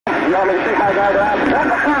You want me to shoot my guy down? That's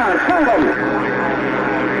the time. Shoot him.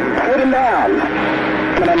 Shoot him down.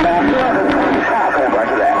 Get him down. Stop him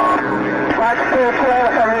like that. Fox-2 kill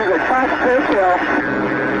from you. Fox-2 kill.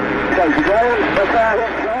 So you go. Let's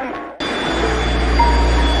hit.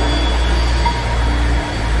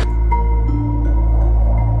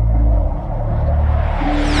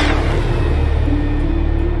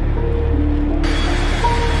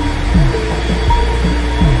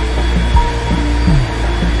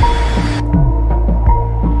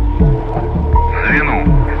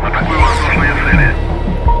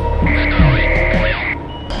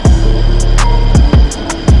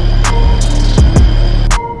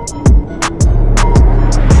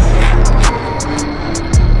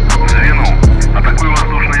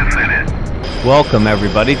 Welcome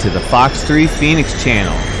everybody to the Fox-3 Phoenix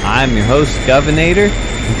channel. I'm your host, Govinator,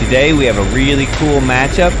 and today we have a really cool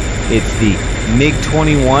matchup. It's the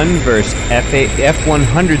MiG-21 versus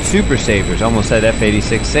F-100 Super Sabres. Almost said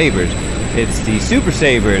F-86 Sabres. It's the Super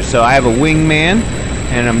Sabres. So I have a wingman,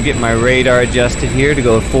 and I'm getting my radar adjusted here to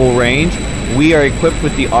go full range. We are equipped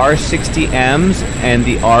with the R-60Ms and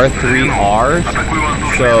the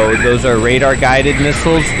R-3Rs. So those are radar-guided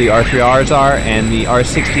missiles, the R-3Rs are, and the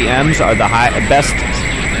R-60Ms are the best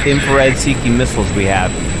infrared-seeking missiles we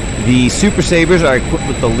have. The Super Sabres are equipped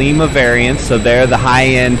with the Lima variants, so they're the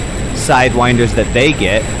high-end sidewinders that they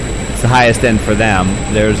get. It's the highest end for them.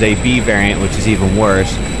 There's a B variant, which is even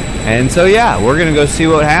worse. And so yeah, we're going to go see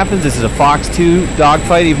what happens. This is a Fox-2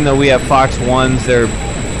 dogfight, even though we have Fox-1s.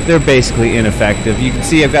 They're basically ineffective. You can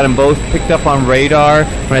see I've got them both picked up on radar.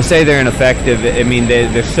 When I say they're ineffective, I mean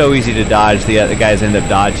they're so easy to dodge. The guys end up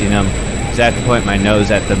dodging them. Because I have to point my nose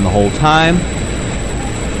at them the whole time.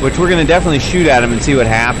 Which we're going to definitely shoot at them and see what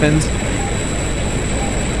happens.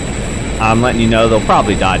 I'm letting you know they'll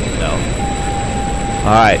probably dodge it though.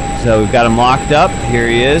 Alright, so we've got him locked up. Here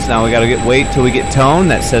he is. Now we got to wait till we get tone.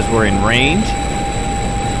 That says we're in range.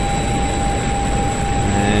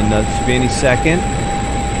 And that should be any second.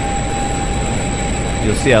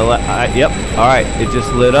 You'll see yep, alright, it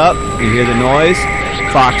just lit up. You hear the noise.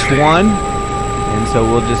 Fox-1. And so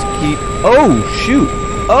we'll just keep... Oh, shoot!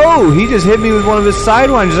 Oh, he just hit me with one of his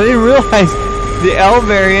sidewinders. I didn't realize the L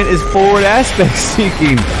variant is forward aspect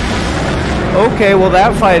seeking. Okay, well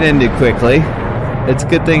that fight ended quickly. It's a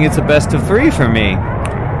good thing it's a best of 3 for me.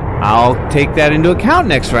 I'll take that into account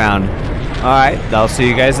next round. Alright, I'll see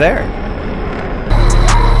you guys there.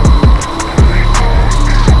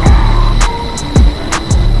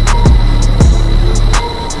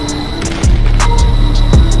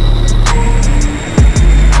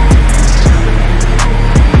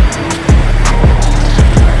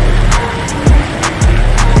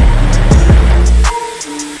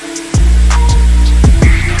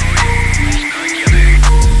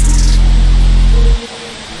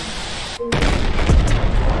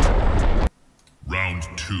 Round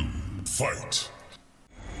 2, fight!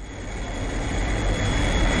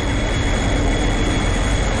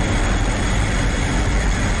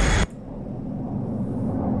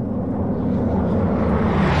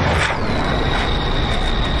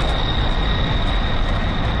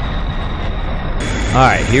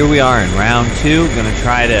 Alright, here we are in round 2. Gonna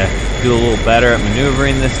try to do a little better at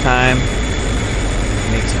maneuvering this time.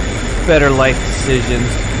 Make some better life decisions.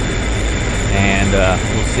 And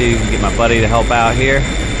we'll see if we can get my buddy to help out here.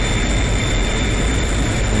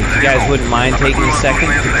 And if you guys wouldn't mind taking a second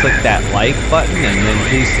to click that like button and then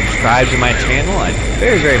please subscribe to my channel, I'd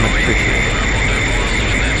very, very much appreciate it.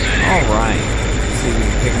 Alright, let's see if we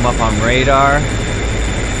can pick him up on radar.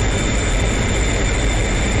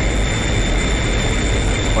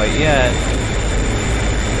 Quite yet.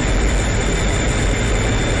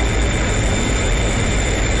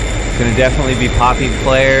 Gonna definitely be popping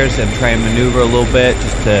flares and try and maneuver a little bit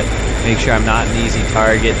just to make sure I'm not an easy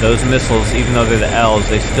target. Those missiles, even though they're the L's,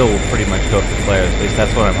 they still will pretty much go for flares. At least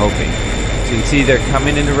that's what I'm hoping. So you can see they're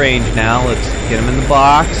coming into range now. Let's get them in the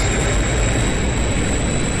box.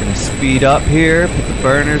 Gonna speed up here, put the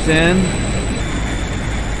burners in.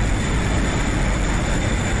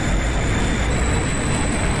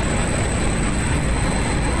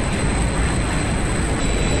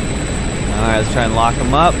 Alright, let's try and lock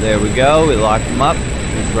him up. There we go. We locked him up.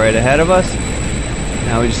 He's right ahead of us.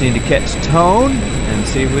 Now we just need to catch tone and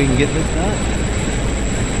see if we can get this done.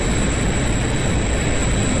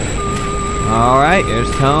 Alright, here's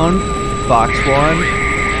tone. Fox-1.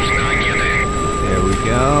 There we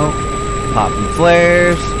go. Popping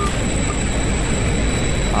flares.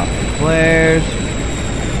 Popping flares.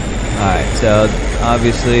 Alright, so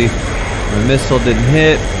obviously the missile didn't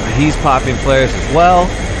hit. He's popping flares as well.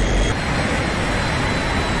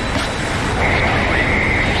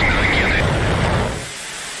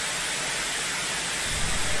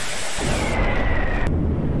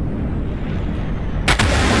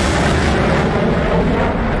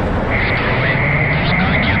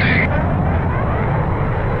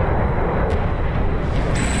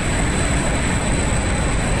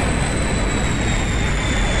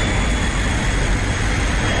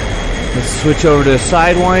 switch over to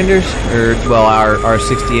Sidewinders, or well, our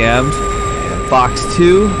 60Ms. And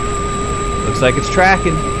Fox-2 looks like it's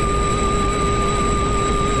tracking.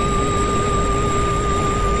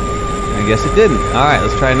 I guess it didn't. Alright,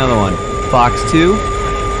 let's try another one. Fox-2.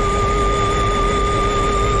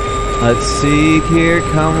 Let's see here.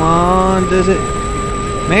 Come on. Does it?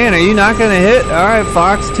 Man, are you not going to hit? Alright,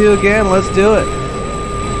 Fox-2 again. Let's do it.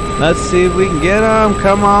 Let's see if we can get him.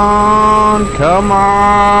 Come on. Come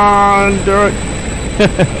on. Do it.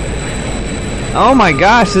 Oh my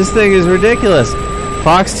gosh, this thing is ridiculous.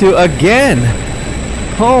 Fox-2 again.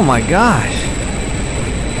 Oh my gosh.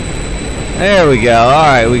 There we go.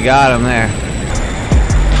 Alright, we got him there.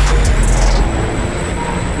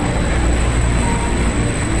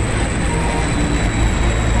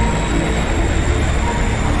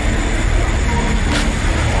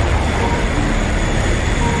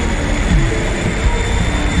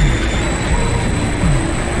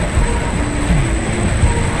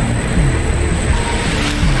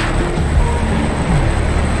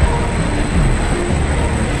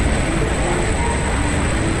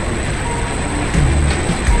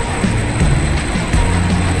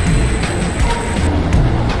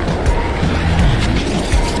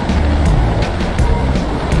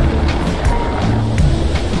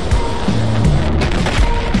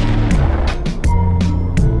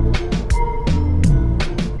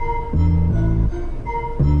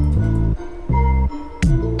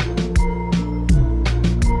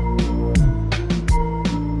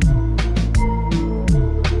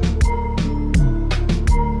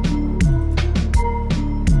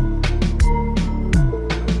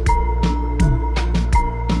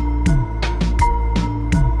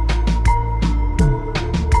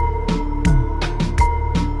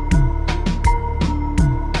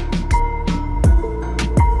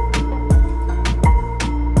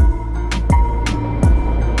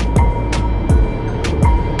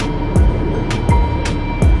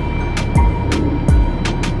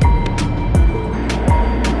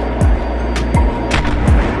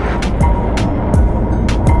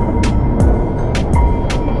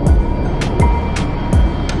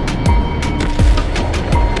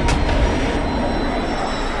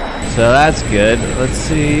 So that's good. Let's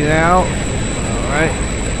see now. Alright.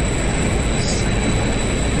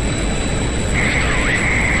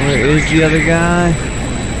 Where is the other guy?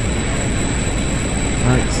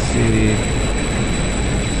 Let's see.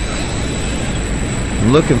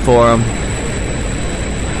 I'm looking for him.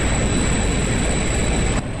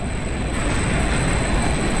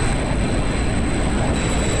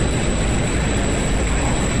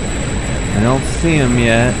 I don't see him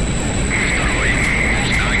yet.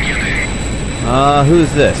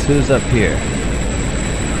 Who's this? Who's up here?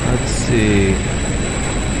 Let's see.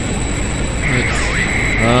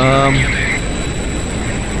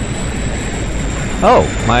 Oh,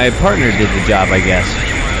 my partner did the job, I guess.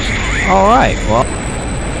 Alright, well.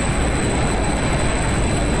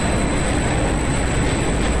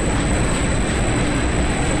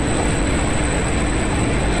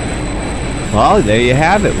 Well, there you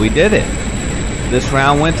have it. We did it. This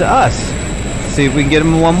round went to us. Let's see if we can get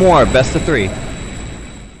him one more. Best of 3.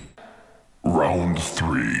 Round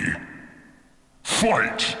 3.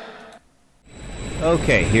 Fight!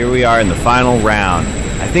 Okay, here we are in the final round.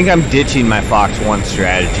 I think I'm ditching my Fox-1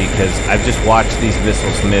 strategy because I've just watched these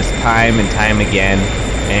missiles miss time and time again,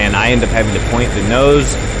 and I end up having to point the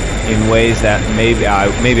nose in ways that maybe I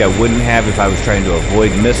wouldn't have if I was trying to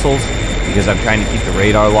avoid missiles, because I'm trying to keep the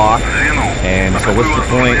radar locked. And so what's the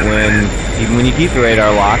point when, even when you keep the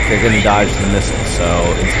radar locked, they're going to dodge the missiles. So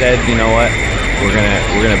instead, you know what? We're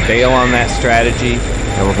gonna bail on that strategy,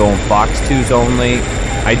 and we're going Fox-2s only.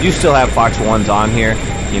 I do still have Fox-1s on here,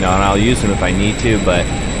 you know, and I'll use them if I need to, but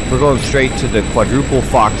we're going straight to the quadruple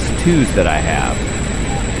Fox-2s that I have.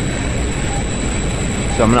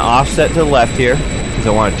 So I'm going to offset to the left here, because I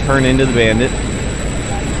want to turn into the Bandit.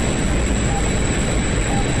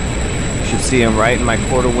 You should see him right in my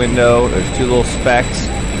quarter window. There's 2 little specks.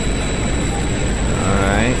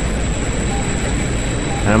 Alright.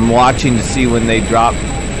 And I'm watching to see when they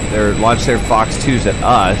launch their Fox-2s at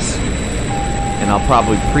us. And I'll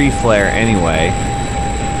probably pre-flare anyway.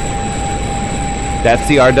 That's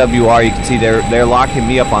the RWR. You can see they're locking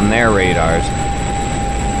me up on their radars.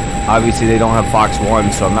 Obviously they don't have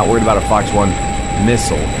Fox-1, so I'm not worried about a Fox-1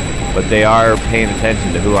 missile, but they are paying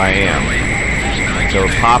attention to who I am. So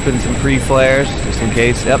we're popping some pre-flares just in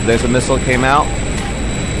case. Yep, there's a missile that came out.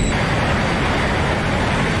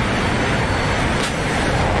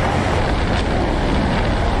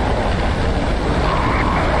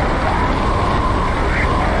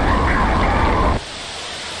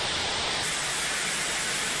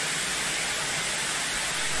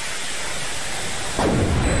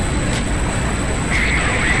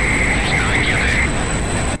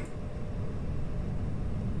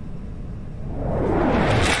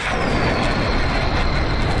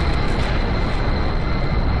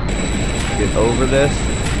 this.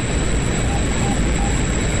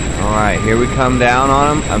 Alright, here we come down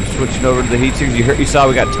on him. I'm switching over to the heat sinks. You saw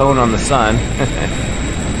we got tone on the sun.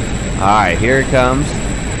 Alright, here it comes.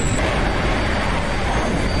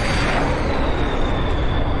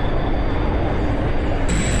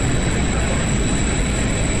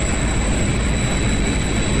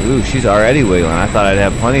 Ooh, she's already wiggling. I thought I'd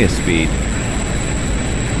have plenty of speed.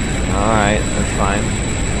 Alright, that's fine.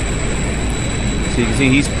 So you can see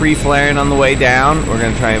he's pre-flaring on the way down. We're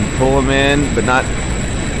going to try and pull him in, but not...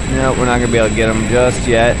 No, we're not going to be able to get him just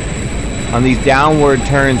yet. On these downward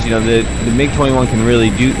turns, you know, the MiG-21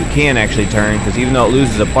 can actually turn, because even though it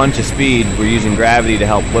loses a bunch of speed, we're using gravity to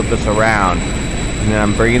help flip us around. And then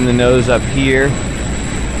I'm bringing the nose up here.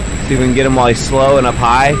 See if we can get him while he's slow and up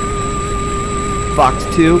high.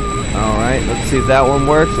 Fox-2. Alright, let's see if that one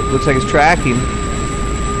works. It looks like it's tracking.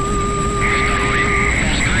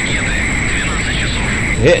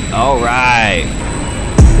 Hit. Alright.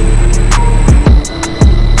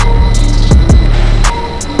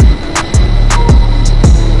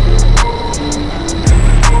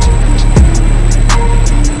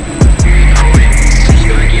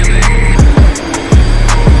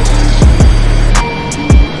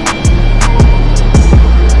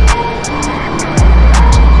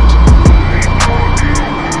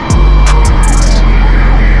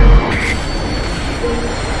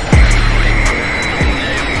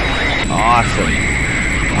 Awesome.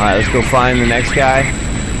 Alright, let's go find the next guy.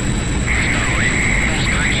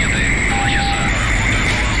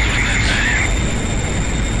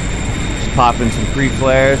 Just popping some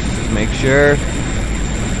pre-flares to make sure.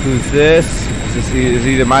 Who's this? This is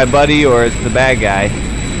either my buddy or it's the bad guy.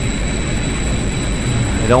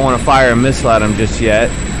 I don't want to fire a missile at him just yet.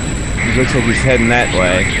 He looks like he's heading that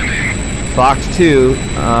way. Fox-2.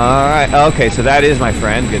 Alright, okay, so that is my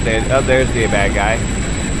friend. Good day. Oh, there's the bad guy.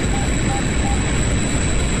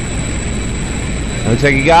 Looks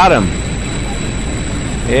like you got him.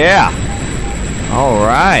 Yeah.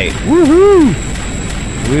 Alright. Woohoo!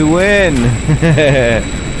 We win.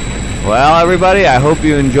 Well, everybody, I hope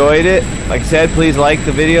you enjoyed it. Like I said, please like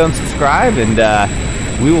the video and subscribe,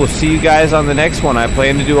 and we will see you guys on the next one. I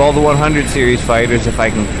plan to do all the 100 series fighters if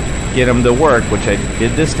I can get them to work, which I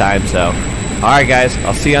did this time. So, alright guys,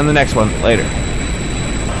 I'll see you on the next one. Later.